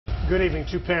Good evening.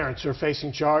 Two parents are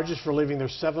facing charges for leaving their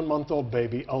 7-month-old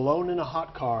baby alone in a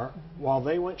hot car while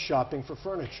they went shopping for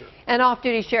furniture. An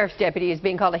off-duty sheriff's deputy is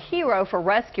being called a hero for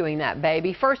rescuing that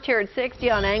baby. First here at 6,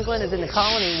 Dion Anglin is in the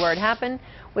colony where it happened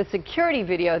with security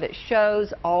video that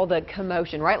shows all the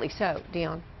commotion. Rightly so,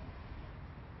 Dion.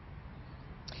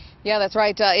 Yeah, that's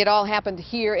right. It all happened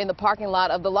here in the parking lot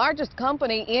of the largest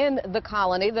company in the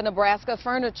colony, the Nebraska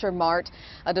Furniture Mart.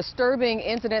 A disturbing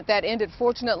incident that ended,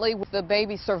 fortunately, with the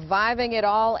baby surviving it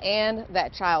all and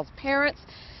that child's parents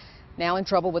now in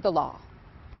trouble with the law.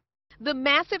 The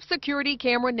massive security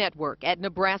camera network at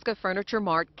Nebraska Furniture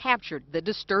Mart captured the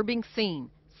disturbing scene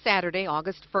Saturday,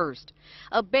 August 1st.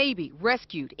 A baby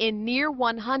rescued in near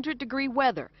 100-degree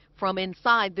weather from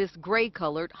inside this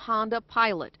gray-colored Honda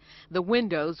Pilot. The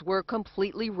windows were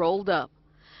completely rolled up.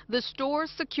 The store's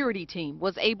security team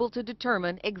was able to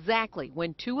determine exactly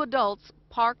when two adults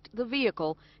parked the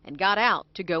vehicle and got out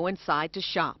to go inside to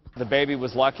shop. The baby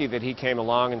was lucky that he came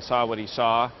along and saw what he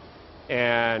saw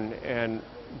and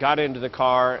got into the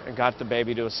car and got the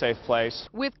baby to a safe place.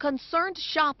 With concerned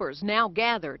shoppers now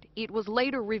gathered, it was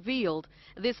later revealed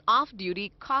this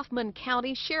off-duty Kaufman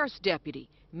County Sheriff's Deputy,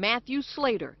 Matthew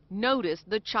Slater, noticed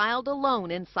the child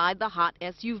alone inside the hot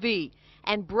SUV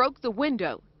and broke the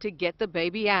window to get the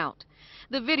baby out.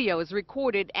 The video is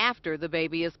recorded after the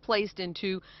baby is placed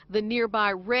into the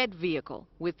nearby red vehicle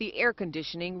with the air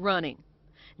conditioning running.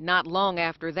 Not long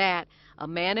after that, a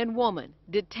man and woman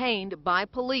detained by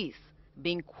police,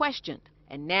 being questioned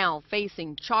and now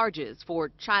facing charges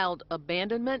for child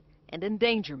abandonment and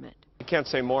endangerment. I can't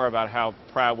say more about how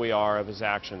proud we are of his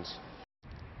actions.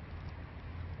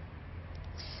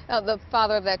 The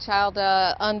father of that child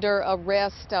under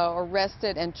arrest,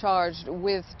 arrested and charged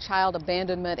with child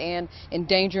abandonment and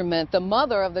endangerment. The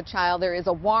mother of the child, there is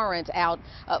a warrant out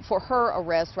for her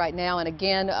arrest right now. And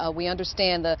again, we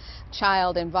understand the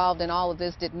child involved in all of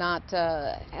this did not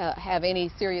have any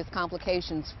serious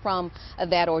complications from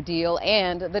that ordeal.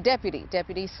 And the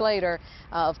Deputy Slater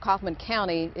of Kaufman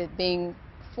County, is being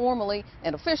formally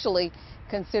and officially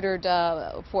considered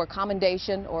for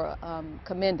commendation or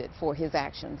commended for his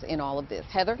actions in all of this.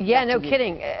 Heather? Yeah, no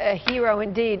kidding. A hero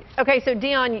indeed. Okay, so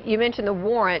Dion, you mentioned the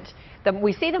warrant.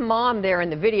 We see the mom there in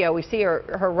the video. We see her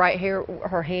right here,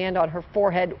 her hand on her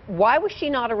forehead. Why was she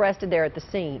not arrested there at the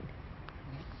scene?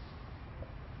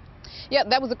 Yeah,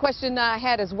 that was a question I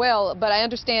had as well, but I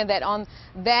understand that on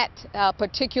that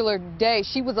particular day,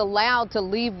 she was allowed to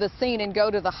leave the scene and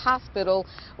go to the hospital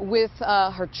with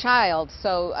her child.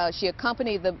 So she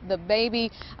accompanied the baby,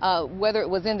 whether it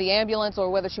was in the ambulance or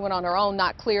whether she went on her own,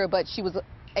 not clear, but she was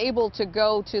able to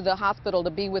go to the hospital to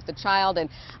be with the child. And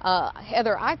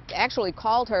Heather, I actually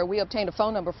called her. We obtained a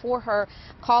phone number for her,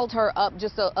 called her up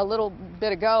just a little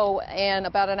bit ago, and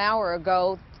about an hour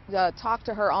ago, talked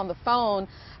to her on the phone.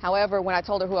 However, when I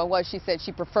told her who I was, she said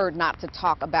she preferred not to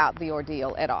talk about the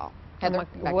ordeal at all. Heather,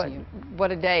 back to you.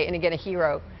 What a day, and again, a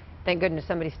hero. Thank goodness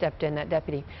somebody stepped in, that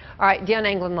deputy. All right, Dion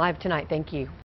Anglin live tonight. Thank you.